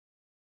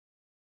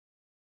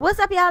What's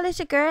up, y'all? It's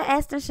your girl,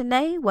 Aston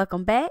Shanae.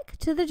 Welcome back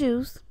to The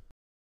Juice.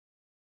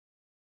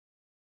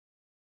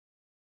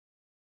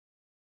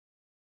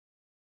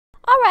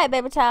 Alright,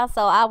 baby child,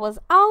 so I was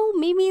on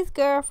Mimi's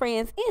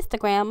girlfriend's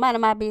Instagram,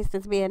 minding my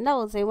business being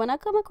nosy, when I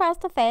come across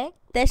the fact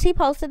that she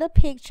posted a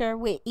picture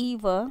with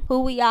Eva, who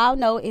we all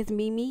know is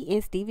Mimi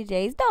and Stevie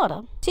J's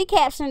daughter. She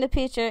captioned the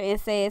picture and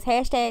says,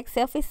 hashtag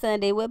selfie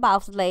Sunday with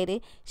boss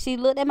lady. She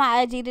looked at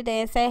my IG today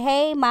and said,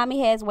 hey,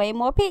 mommy has way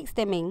more pics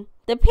than me.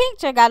 The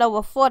picture got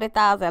over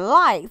 40,000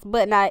 likes,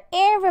 but not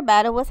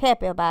everybody was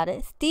happy about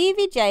it.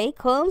 Stevie J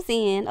comes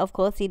in, of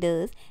course he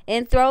does,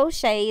 and throws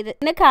shade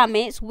in the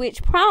comments,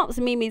 which prompts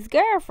Mimi's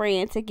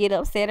girlfriend to get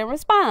upset and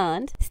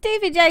respond.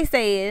 Stevie J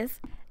says,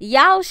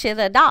 y'all should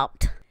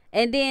adopt.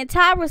 And then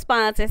Ty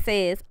responds and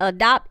says,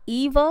 adopt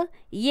Eva?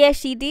 Yes,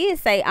 she did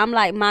say, I'm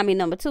like mommy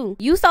number 2.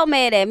 You so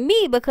mad at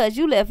me because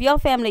you left your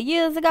family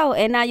years ago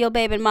and now your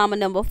baby mama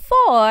number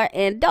 4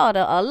 and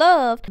daughter are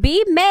loved.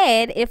 Be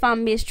mad if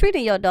I'm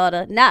mistreating your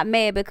daughter, not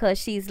mad because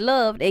she's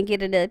loved and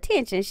getting the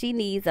attention she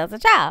needs as a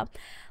child.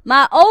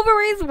 My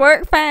ovaries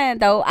work fine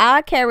though.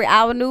 I'll carry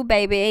our new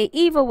baby and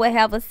Eva will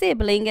have a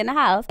sibling in the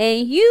house.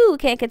 And you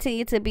can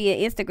continue to be an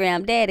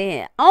Instagram daddy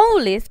and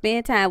only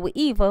spend time with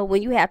Eva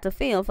when you have to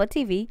film for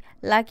TV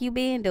like you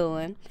been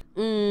doing.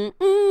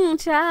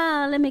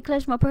 Child, let me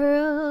clutch my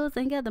pearls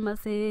and gather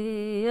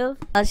myself.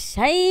 A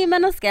shame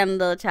and a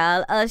scandal,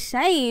 child. A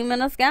shame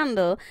and a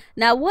scandal.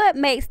 Now, what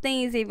makes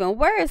things even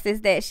worse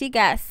is that she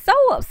got so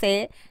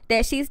upset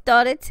that she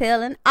started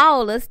telling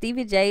all of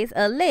Stevie J's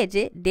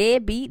alleged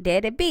deadbeat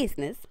daddy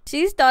business.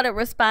 She started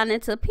responding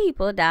to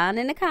people down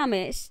in the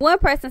comments. One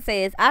person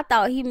says, I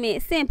thought he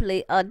meant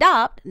simply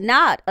adopt,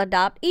 not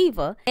adopt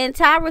Eva. And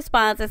Ty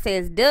responds and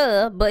says,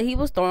 duh, but he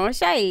was throwing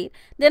shade.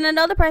 Then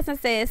another person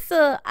says,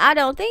 sir, I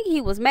don't think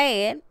he was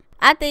mad.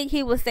 I think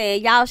he was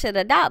saying y'all should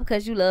adopt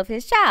because you love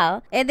his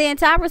child. And then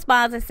Ty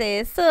responds and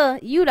says, sir,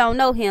 you don't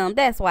know him,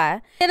 that's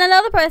why. Then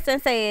another person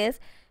says,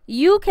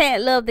 you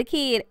can't love the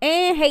kid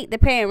and hate the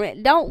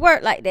parent. Don't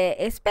work like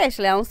that,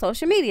 especially on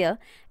social media.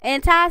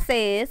 And Ty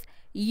says,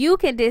 you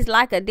can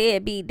dislike a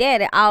deadbeat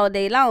daddy all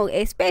day long,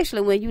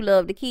 especially when you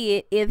love the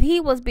kid. If he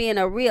was being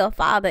a real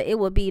father, it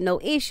would be no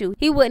issue.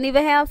 He wouldn't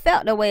even have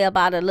felt the way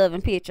about a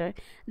loving picture.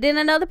 Then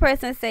another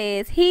person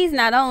says, he's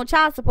not on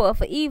child support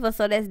for Eva,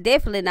 so that's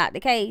definitely not the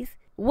case.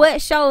 What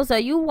shows are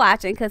you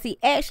watching? Because he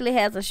actually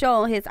has a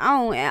show on his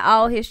own and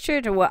all his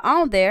children were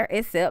on there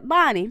except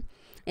Bonnie.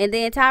 And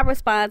then Ty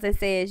responds and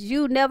says,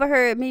 you never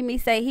heard Mimi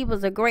say he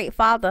was a great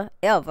father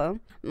ever.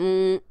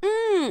 I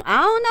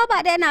don't know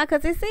about that now,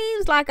 because it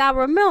seems like I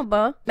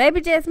remember, maybe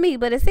just me,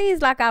 but it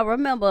seems like I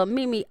remember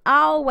Mimi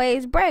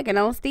always bragging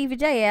on Stevie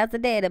J as a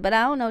daddy, but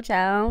I don't know,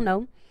 child, I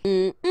don't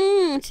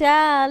know.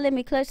 Child, let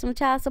me clutch some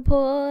child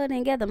support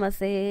and gather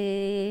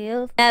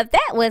myself. Now, if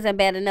that wasn't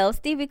bad enough,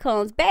 Stevie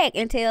comes back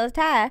and tells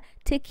Ty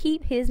to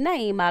keep his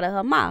name out of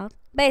her mouth.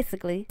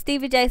 Basically,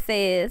 Stevie J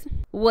says,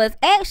 was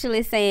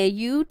actually saying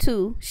you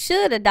two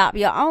should adopt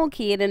your own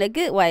kid in a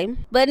good way,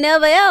 but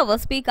never ever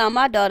speak on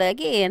my daughter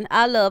again.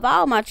 I love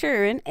all my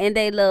children and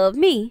they love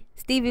me.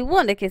 Stevie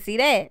Wonder can see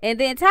that. And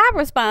then Ty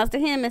responds to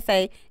him and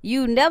say,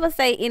 you never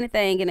say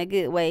anything in a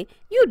good way.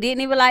 You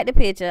didn't even like the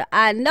picture.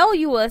 I know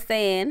you were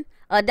saying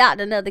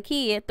adopt another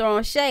kid,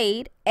 throwing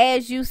shade,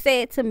 as you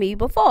said to me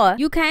before.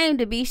 You came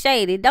to be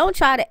shady. Don't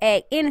try to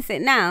act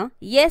innocent now.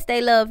 Yes, they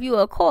love you,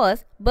 of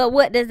course, but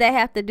what does that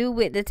have to do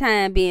with the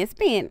time being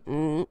spent?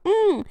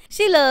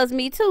 She loves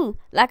me too.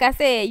 Like I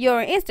said, you're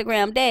an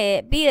Instagram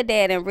dad. Be a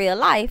dad in real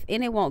life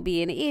and it won't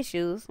be any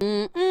issues.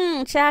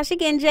 Child, she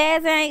getting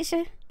jazzy, ain't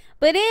she?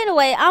 But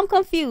anyway, I'm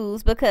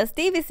confused because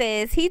Stevie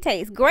says he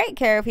takes great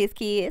care of his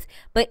kids,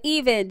 but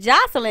even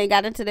Joseline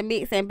got into the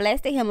mix and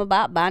blasted him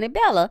about Bonnie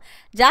Bella.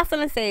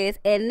 Joseline says,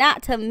 and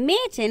not to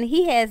mention,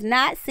 he has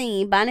not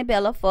seen Bonnie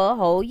Bella for a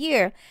whole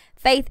year.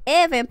 Faith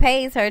Evan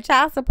pays her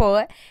child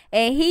support,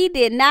 and he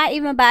did not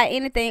even buy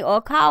anything or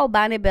call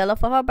Bonnie Bella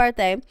for her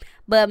birthday.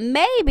 But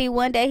maybe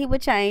one day he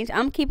would change.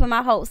 I'm keeping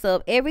my hopes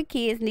up. Every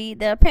kid needs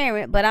their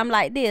parent, but I'm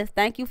like this.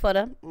 Thank you for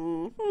the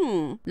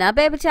Now,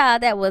 baby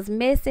child, that was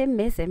missing.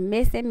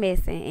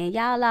 And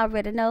y'all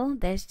already know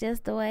that's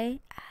just the way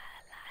I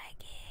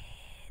like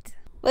it.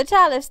 But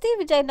child, if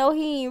Stevie J know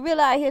he ain't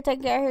really out here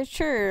taking care of his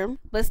children,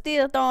 but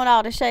still throwing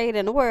all the shade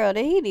in the world,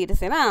 then he need to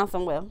sit down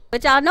somewhere.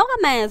 But y'all know I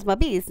mind's my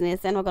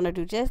business, and I'm gonna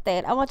do just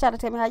that. I want y'all to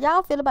tell me how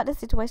y'all feel about this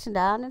situation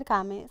down in the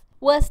comments.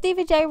 Was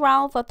Stevie J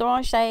wrong for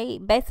throwing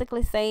shade,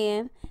 basically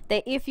saying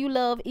that if you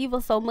love Eva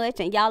so much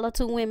and y'all are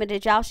two women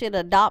that y'all should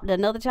adopt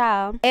another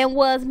child? And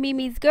was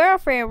Mimi's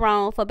girlfriend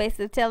wrong for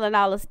basically telling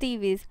all of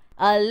Stevie's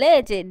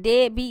alleged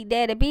deadbeat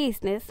daddy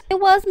business?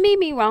 And was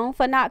Mimi wrong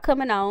for not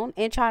coming on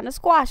and trying to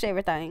squash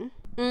everything?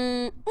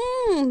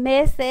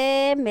 Messy.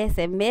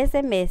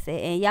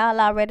 And y'all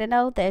already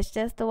know that's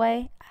just the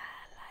way I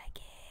like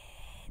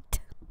it.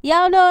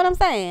 Y'all know what I'm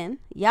saying?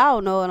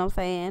 Y'all know what I'm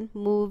saying.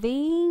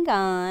 Moving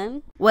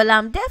on. Well,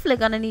 I'm definitely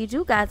gonna need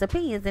you guys'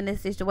 opinions in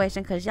this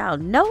situation, because y'all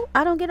know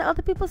I don't get in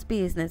other people's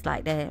business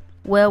like that.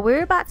 Well,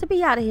 we're about to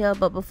be out of here,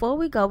 but before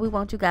we go, we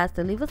want you guys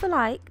to leave us a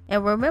like.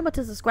 And remember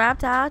to subscribe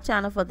to our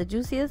channel for the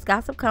juiciest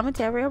gossip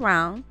commentary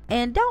around.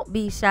 And don't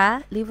be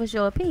shy. Leave us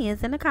your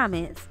opinions in the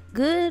comments.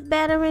 Good,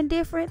 bad, or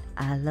indifferent,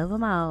 I love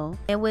them all.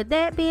 And with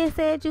that being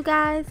said, you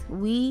guys,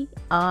 we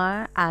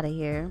are out of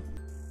here.